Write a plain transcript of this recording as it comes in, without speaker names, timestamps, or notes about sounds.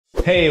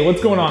Hey,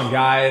 what's going on,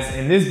 guys?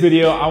 In this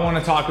video, I want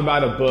to talk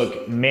about a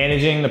book,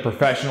 Managing the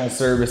Professional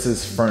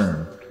Services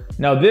Firm.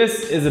 Now,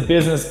 this is a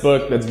business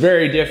book that's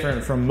very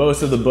different from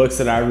most of the books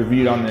that I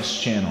reviewed on this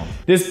channel.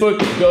 This book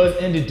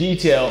goes into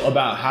detail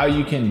about how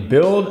you can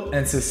build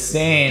and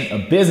sustain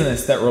a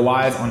business that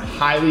relies on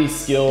highly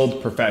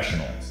skilled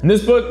professionals. And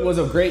this book was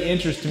of great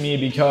interest to me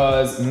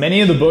because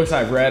many of the books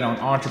I've read on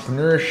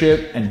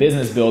entrepreneurship and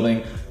business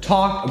building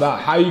talk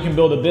about how you can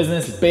build a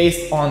business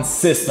based on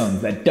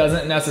systems that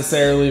doesn't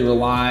necessarily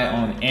rely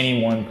on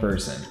any one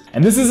person.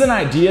 And this is an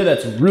idea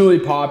that's really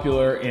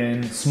popular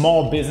in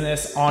small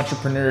business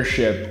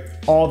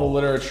entrepreneurship, all the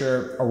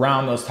literature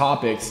around those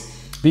topics,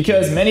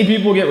 because many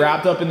people get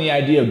wrapped up in the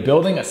idea of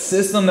building a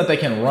system that they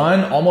can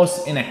run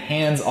almost in a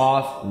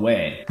hands-off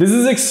way. This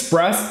is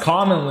expressed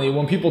commonly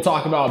when people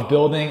talk about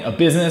building a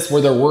business where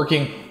they're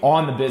working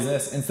on the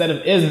business instead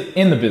of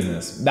in the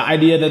business. The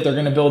idea that they're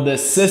gonna build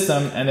this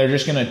system and they're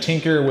just gonna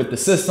tinker with the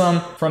system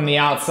from the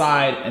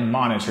outside and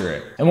monitor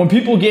it. And when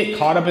people get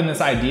caught up in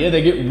this idea,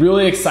 they get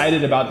really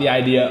excited about the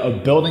idea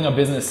of building a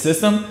business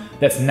system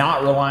that's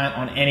not reliant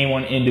on any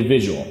one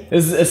individual.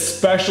 This is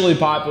especially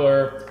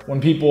popular when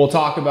people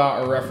talk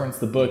about or reference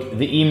the book,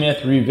 The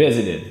E-Myth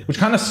Revisited, which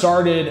kind of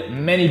started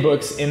many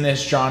books in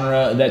this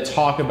genre that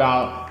talk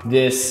about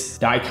this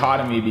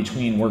dichotomy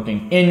between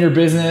working in your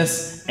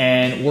business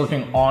and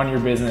working on your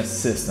business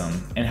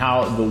system, and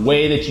how the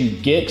way that you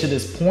get to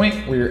this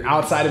point where you're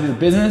outside of your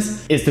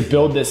business is to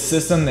build this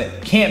system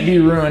that can't be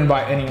ruined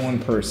by any one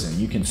person.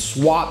 You can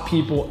swap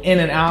people in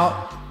and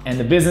out, and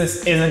the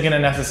business isn't gonna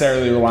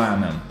necessarily rely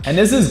on them. And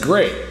this is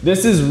great.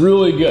 This is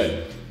really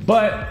good.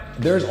 But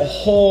there's a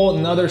whole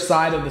nother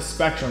side of the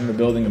spectrum to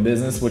building a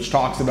business, which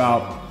talks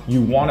about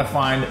you wanna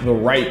find the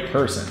right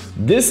person.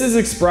 This is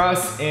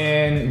expressed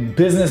in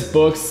business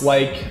books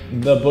like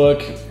the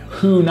book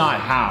Who Not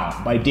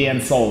How by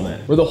Dan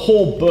Sullivan, where the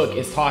whole book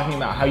is talking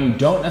about how you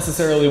don't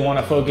necessarily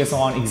wanna focus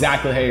on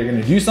exactly how you're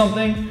gonna do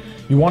something.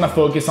 You wanna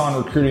focus on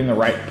recruiting the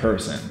right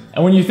person.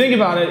 And when you think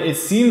about it, it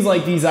seems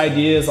like these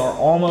ideas are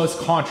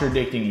almost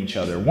contradicting each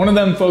other. One of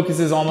them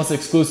focuses almost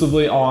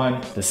exclusively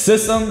on the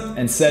system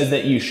and says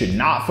that you should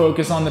not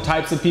focus on the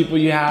types of people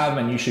you have,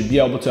 and you should be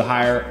able to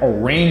hire a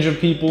range of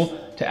people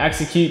to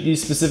execute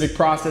these specific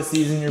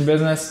processes in your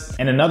business.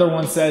 And another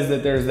one says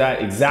that there's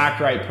that exact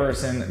right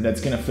person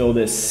that's gonna fill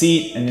this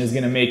seat and is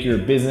gonna make your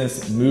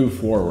business move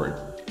forward.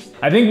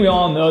 I think we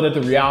all know that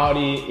the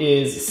reality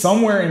is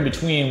somewhere in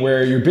between,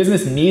 where your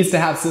business needs to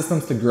have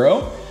systems to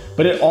grow,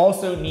 but it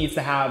also needs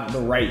to have the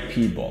right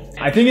people.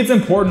 I think it's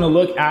important to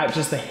look at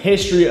just the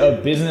history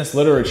of business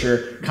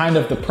literature, kind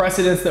of the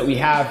precedents that we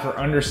have for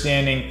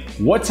understanding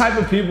what type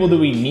of people do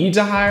we need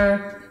to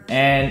hire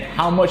and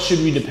how much should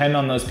we depend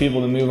on those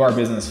people to move our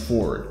business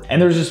forward. And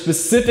there's a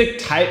specific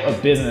type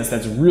of business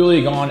that's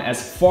really gone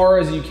as far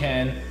as you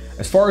can,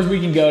 as far as we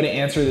can go to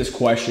answer this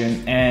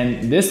question,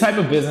 and this type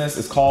of business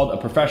is called a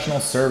professional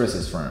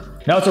services firm.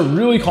 Now, it's a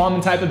really common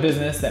type of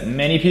business that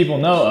many people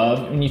know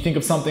of when you think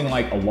of something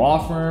like a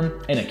law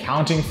firm, an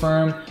accounting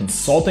firm,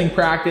 consulting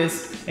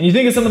practice, and you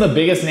think of some of the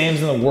biggest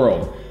names in the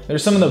world.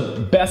 There's some of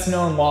the best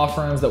known law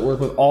firms that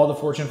work with all the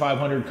Fortune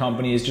 500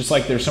 companies, just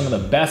like there's some of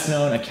the best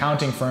known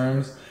accounting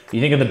firms. You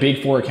think of the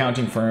big four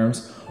accounting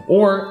firms,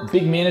 or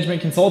big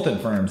management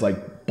consultant firms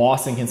like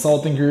Boston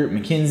Consulting Group,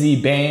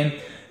 McKinsey, Bain.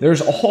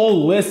 There's a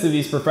whole list of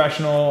these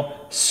professional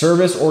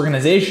service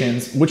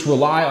organizations which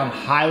rely on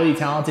highly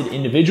talented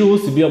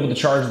individuals to be able to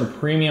charge the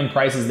premium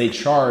prices they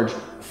charge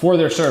for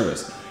their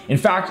service. In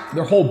fact,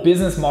 their whole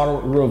business model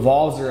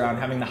revolves around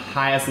having the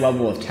highest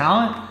level of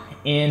talent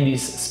in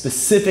these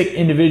specific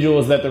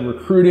individuals that they're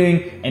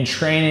recruiting and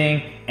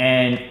training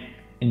and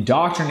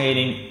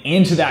indoctrinating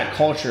into that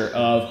culture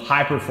of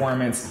high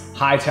performance,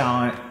 high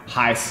talent,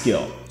 high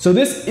skill. So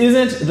this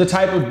isn't the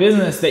type of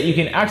business that you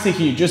can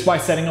execute just by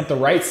setting up the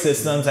right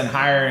systems and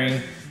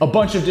hiring a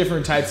bunch of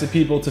different types of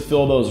people to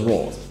fill those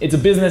roles. It's a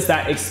business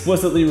that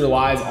explicitly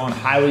relies on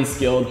highly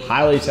skilled,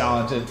 highly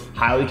talented,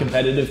 highly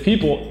competitive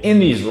people in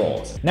these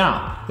roles.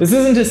 Now, this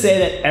isn't to say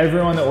that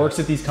everyone that works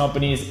at these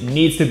companies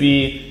needs to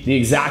be the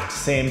exact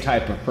same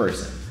type of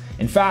person.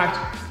 In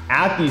fact,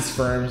 at these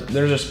firms,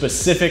 there's a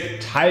specific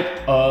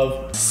type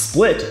of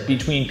split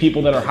between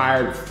people that are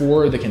hired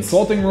for the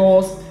consulting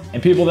roles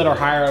and people that are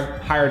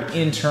hired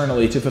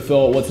internally to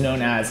fulfill what's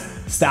known as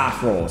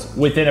staff roles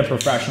within a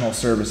professional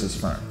services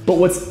firm. But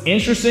what's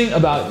interesting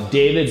about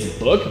David's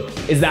book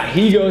is that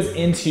he goes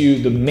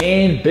into the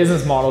main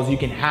business models you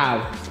can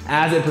have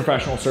as a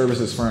professional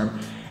services firm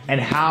and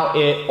how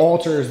it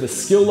alters the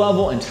skill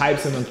level and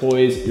types of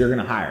employees you're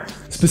gonna hire.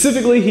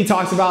 Specifically, he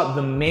talks about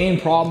the main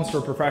problems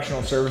for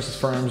professional services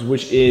firms,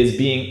 which is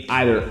being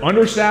either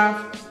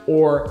understaffed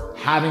or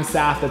having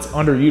staff that's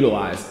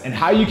underutilized, and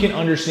how you can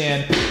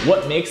understand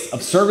what mix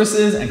of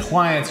services and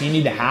clients you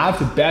need to have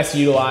to best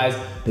utilize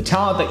the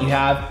talent that you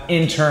have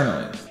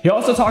internally. He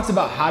also talks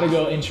about how to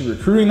go into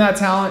recruiting that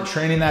talent,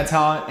 training that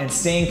talent, and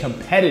staying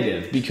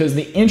competitive, because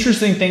the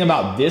interesting thing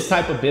about this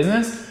type of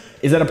business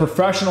is that a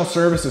professional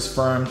services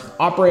firm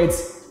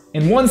operates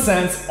in one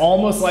sense,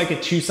 almost like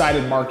a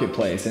two-sided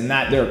marketplace, in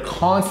that they're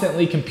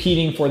constantly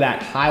competing for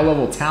that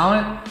high-level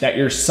talent that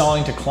you're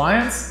selling to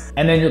clients,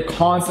 and then you're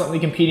constantly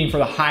competing for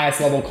the highest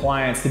level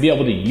clients to be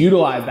able to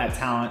utilize that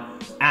talent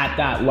at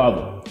that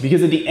level.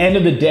 Because at the end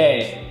of the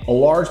day, a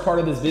large part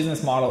of this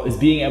business model is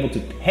being able to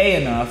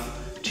pay enough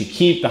to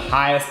keep the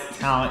highest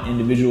talent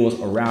individuals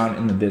around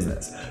in the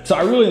business. So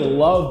I really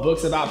love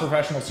books about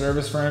professional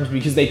service firms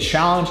because they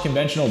challenge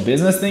conventional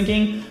business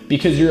thinking,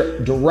 because you're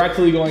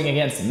directly going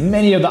against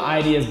many of the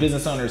ideas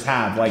business owners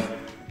have, like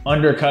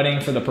undercutting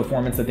for the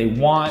performance that they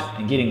want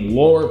and getting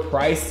lower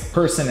priced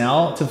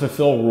personnel to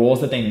fulfill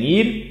roles that they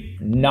need,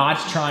 not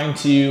trying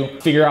to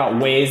figure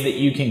out ways that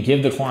you can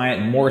give the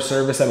client more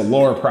service at a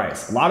lower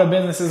price. A lot of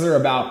businesses are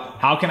about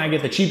how can I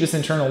get the cheapest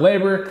internal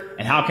labor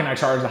and how can I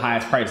charge the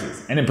highest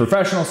prices. And in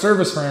professional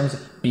service firms,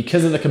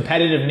 because of the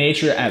competitive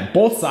nature at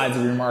both sides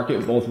of your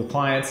market, both with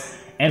clients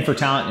and for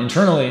talent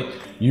internally,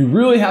 you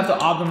really have to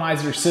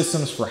optimize your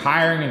systems for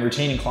hiring and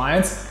retaining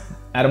clients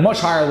at a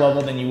much higher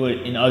level than you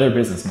would in other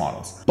business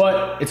models.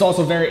 But it's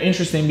also very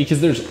interesting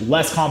because there's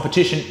less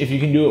competition if you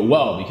can do it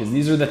well, because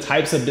these are the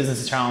types of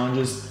business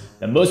challenges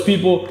that most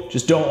people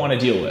just don't want to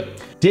deal with.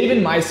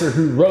 David Meister,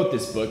 who wrote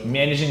this book,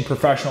 Managing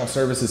Professional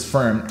Services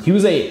Firm, he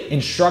was an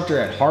instructor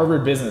at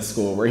Harvard Business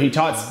School where he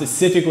taught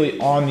specifically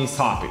on these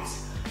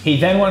topics. He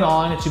then went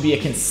on to be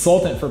a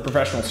consultant for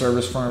professional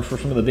service firms for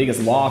some of the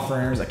biggest law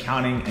firms,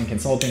 accounting, and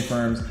consulting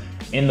firms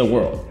in the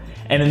world.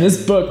 And in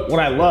this book, what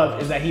I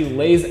love is that he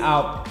lays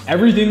out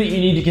everything that you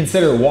need to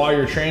consider while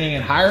you're training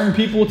and hiring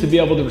people to be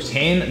able to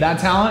retain that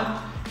talent,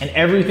 and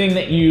everything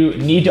that you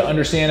need to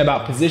understand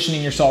about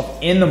positioning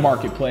yourself in the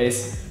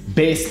marketplace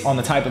based on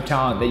the type of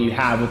talent that you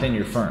have within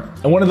your firm.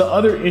 And one of the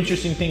other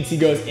interesting things he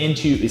goes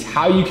into is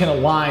how you can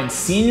align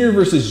senior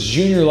versus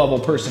junior level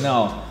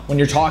personnel when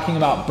you're talking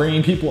about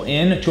bringing people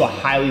in to a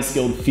highly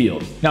skilled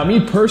field. Now,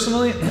 me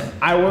personally,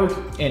 I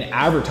work in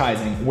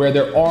advertising where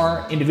there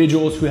are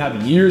individuals who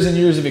have years and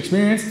years of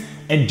experience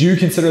and do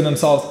consider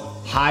themselves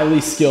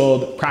highly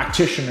skilled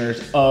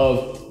practitioners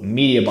of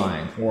media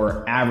buying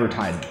or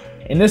advertising.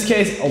 In this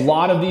case, a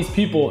lot of these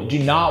people do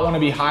not want to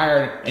be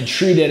hired and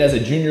treated as a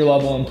junior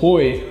level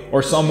employee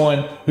or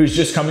someone who's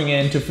just coming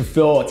in to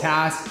fulfill a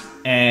task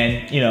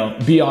and,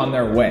 be on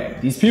their way.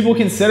 These people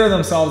consider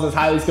themselves as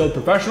highly skilled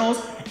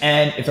professionals,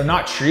 and if they're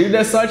not treated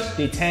as such,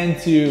 they tend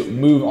to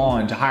move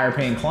on to higher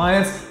paying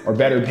clients or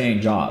better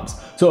paying jobs.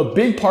 So a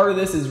big part of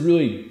this is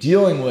really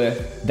dealing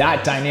with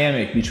that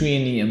dynamic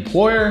between the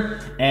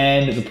employer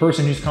and the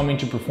person who's coming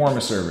to perform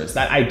a service.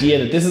 That idea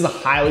that this is a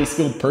highly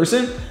skilled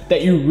person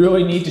that you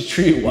really need to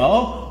treat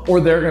well or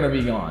they're gonna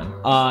be gone.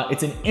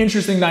 It's an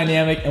interesting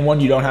dynamic and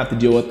one you don't have to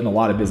deal with in a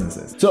lot of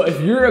businesses. So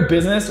if you're a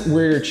business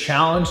where you're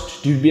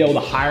challenged to be able to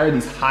hire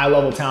these high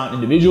level talent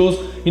individuals,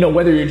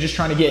 whether you're just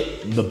trying to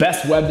get the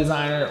best web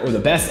designer or the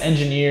best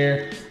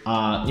engineer,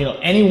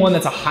 anyone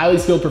that's a highly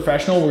skilled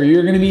professional where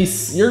you're gonna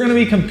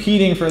be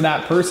competing for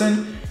that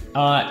person,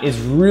 is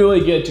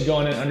really good to go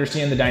in and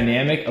understand the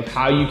dynamic of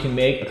how you can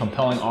make a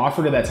compelling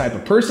offer to that type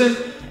of person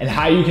and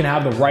how you can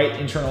have the right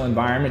internal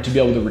environment to be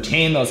able to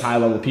retain those high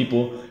level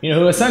people,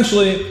 who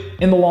essentially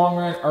in the long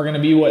run are gonna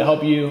be what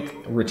help you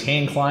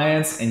retain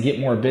clients and get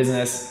more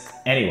business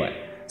anyway.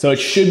 So it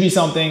should be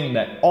something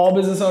that all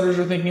business owners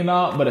are thinking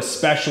about, but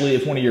especially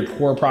if one of your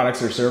core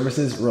products or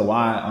services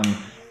rely on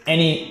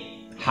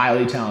any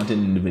highly talented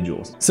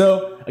individuals.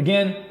 So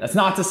again, that's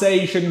not to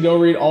say you shouldn't go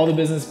read all the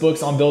business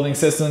books on building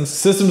systems.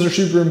 Systems are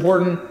super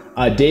important.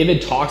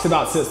 David talks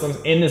about systems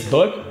in this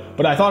book,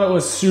 but I thought it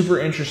was super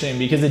interesting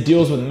because it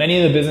deals with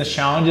many of the business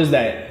challenges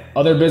that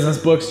other business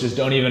books just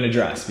don't even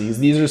address, because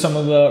these are some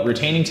of the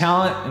retaining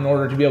talent in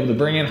order to be able to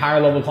bring in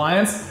higher level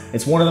clients.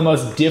 It's one of the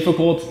most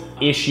difficult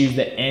issues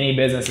that any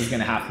business is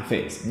gonna have to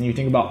face. And you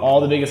think about all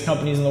the biggest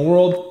companies in the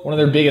world, one of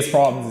their biggest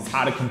problems is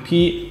how to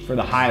compete for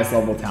the highest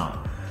level talent.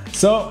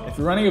 So if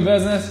you're running a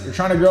business, you're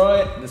trying to grow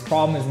it, this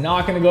problem is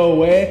not gonna go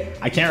away.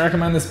 I can't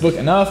recommend this book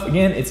enough.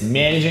 Again, it's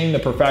Managing the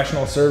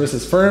Professional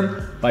Services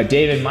Firm by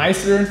David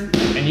Meister,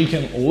 and you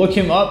can look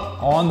him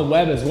up on the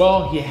web as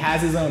well. He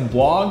has his own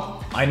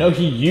blog. I know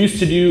he used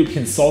to do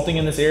consulting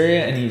in this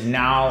area and he's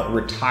now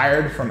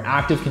retired from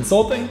active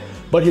consulting,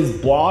 but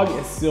his blog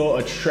is still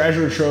a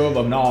treasure trove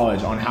of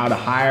knowledge on how to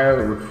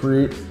hire,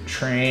 recruit,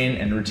 train,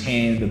 and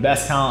retain the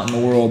best talent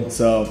in the world.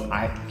 So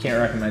I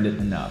can't recommend it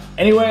enough.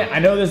 Anyway, I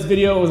know this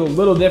video was a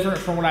little different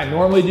from what I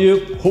normally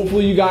do.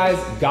 Hopefully you guys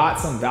got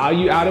some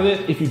value out of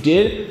it. If you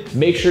did,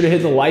 make sure to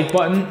hit the like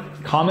button,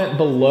 comment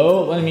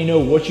below, letting me know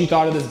what you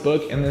thought of this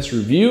book and this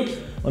review.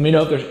 Let me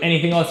know if there's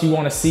anything else you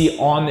want to see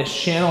on this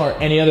channel or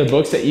any other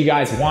books that you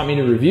guys want me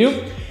to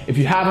review. If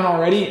you haven't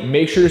already,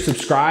 make sure to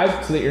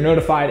subscribe so that you're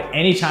notified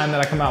anytime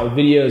that I come out with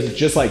videos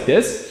just like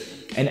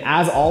this. And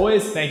as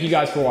always, thank you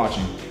guys for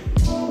watching.